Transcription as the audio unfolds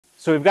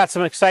So we've got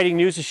some exciting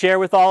news to share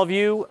with all of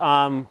you.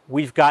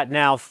 We've got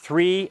now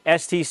 3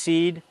 ST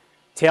Seed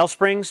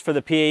Tailsprings for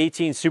the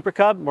PA18 Super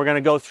Cub. We're going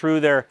to go through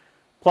their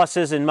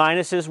pluses and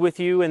minuses with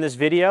you in this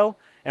video.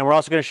 And we're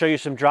also going to show you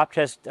some drop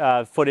test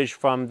footage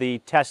from the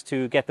test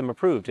to get them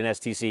approved in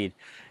ST Seed.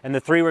 And the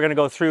 3 we're going to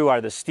go through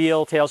are the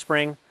steel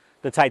tailspring,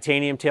 the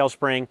titanium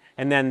tailspring,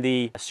 and then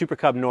the Super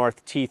Cub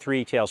North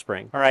T3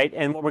 tailspring. All right,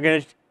 and what we're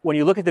going to, when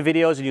you look at the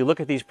videos and you look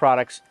at these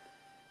products,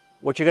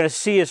 what you're going to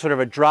see is sort of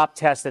a drop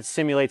test that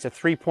simulates a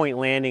 3-point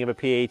landing of a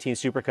PA18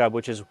 Super Cub,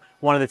 which is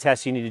one of the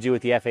tests you need to do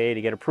with the FAA to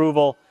get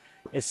approval.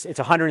 It's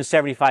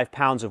 175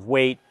 pounds of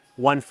weight,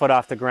 1 foot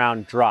off the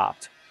ground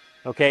dropped.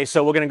 Okay,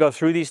 so we're going to go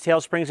through these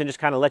tailsprings and just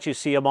kind of let you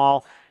see them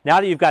all.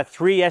 Now that you've got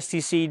 3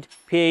 ST Seed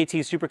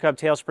PA18 Super Cub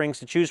tailsprings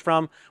to choose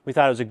from, we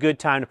thought it was a good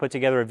time to put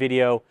together a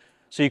video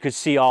so you could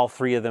see all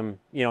 3 of them,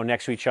 you know,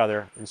 next to each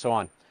other and so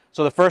on.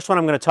 So the first one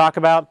I'm going to talk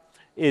about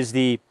is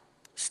the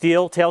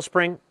steel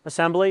tailspring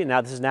assembly.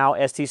 Now this is now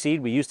ST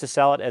Seed. We used to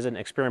sell it as an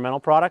experimental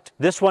product.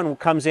 This one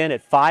comes in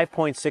at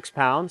 5.6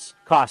 pounds,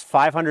 costs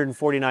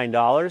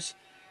 $549.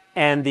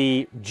 And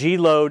the G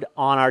load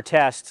on our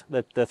test,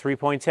 the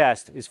 3-point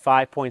test, is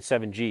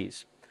 5.7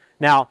 Gs.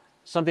 Now,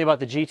 something about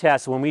the G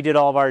test, when we did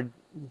all of our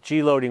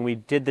G loading, we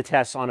did the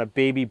tests on a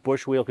baby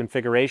bush wheel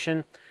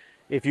configuration.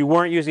 If you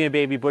weren't using a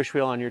baby bush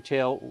wheel on your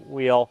tail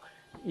wheel,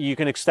 you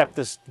can expect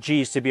this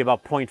Gs to be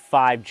about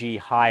 0.5 G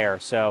higher.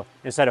 So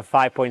instead of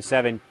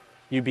 5.7,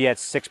 you'd be at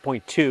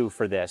 6.2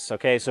 for this.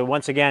 Okay, so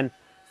once again,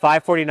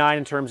 $549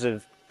 in terms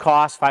of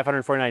cost,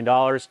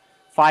 $549,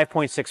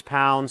 5.6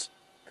 pounds,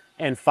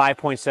 and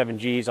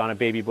 5.7 Gs on a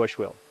baby bush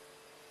wheel.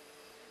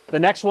 The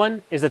next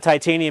one is the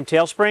titanium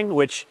tailspring,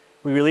 which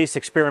we released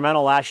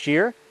experimental last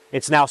year.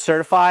 It's now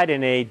certified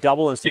in a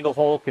double and single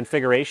hole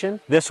configuration.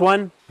 This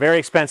one, very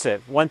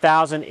expensive,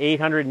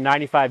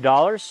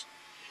 $1,895,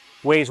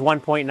 weighs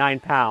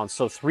 1.9 pounds,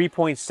 so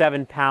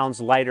 3.7 pounds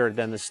lighter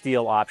than the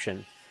steel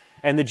option.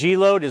 And the G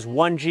load is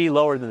 1 G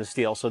lower than the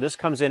steel, so this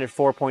comes in at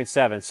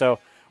 4.7. So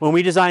when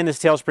we designed this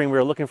tailspring, we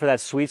were looking for that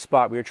sweet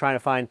spot. We were trying to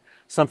find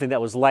something that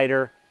was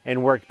lighter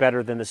and worked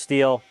better than the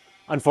steel.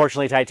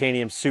 Unfortunately,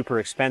 titanium's super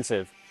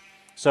expensive.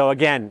 So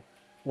again,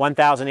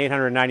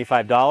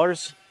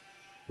 $1,895,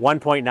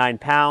 1.9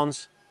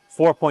 pounds,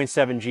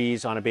 4.7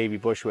 Gs on a baby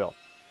bush wheel.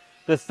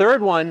 The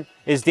third one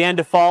is Dan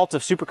Default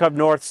of Super Cub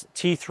North's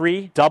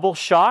T3 double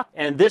shock.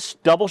 And this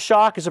double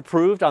shock is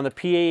approved on the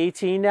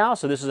PA18 now.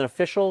 So this is an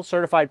official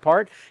certified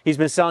part. He's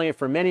been selling it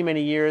for many,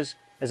 many years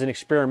as an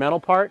experimental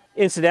part.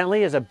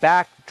 Incidentally, as a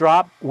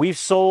backdrop, we've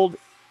sold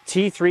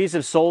T3s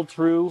have sold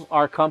through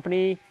our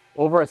company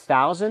over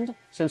 1,000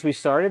 since we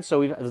started.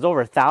 So there's over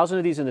 1,000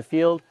 of these in the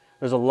field.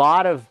 There's a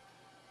lot of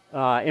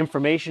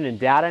information and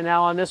data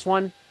now on this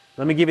one.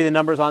 Let me give you the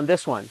numbers on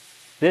this one.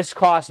 This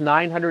costs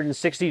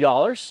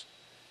 $960.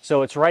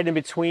 So it's right in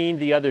between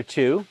the other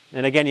 2.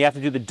 And again, you have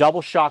to do the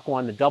double shock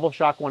one. The double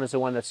shock one is the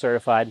one that's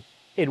certified.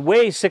 It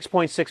weighs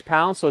 6.6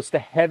 pounds. So it's the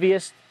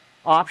heaviest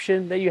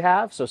option that you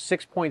have. So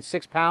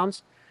 6.6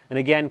 pounds. And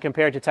again,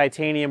 compared to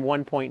titanium,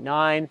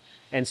 1.9,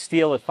 and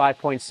steel at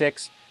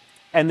 5.6.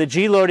 And the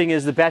G loading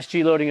is the best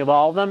G loading of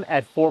all of them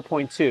at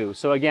 4.2.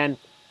 So again,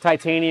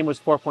 titanium was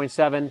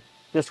 4.7.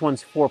 This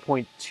one's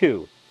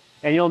 4.2.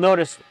 And you'll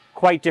notice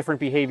quite different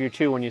behavior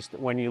too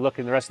when you look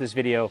in the rest of this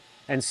video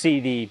and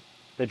see the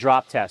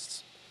drop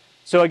tests.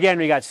 So again,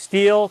 we got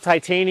steel,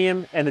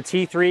 titanium, and the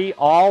T3,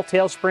 all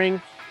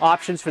tailspring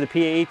options for the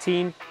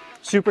PA18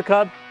 Super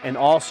Cub, and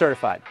all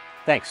certified.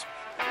 Thanks.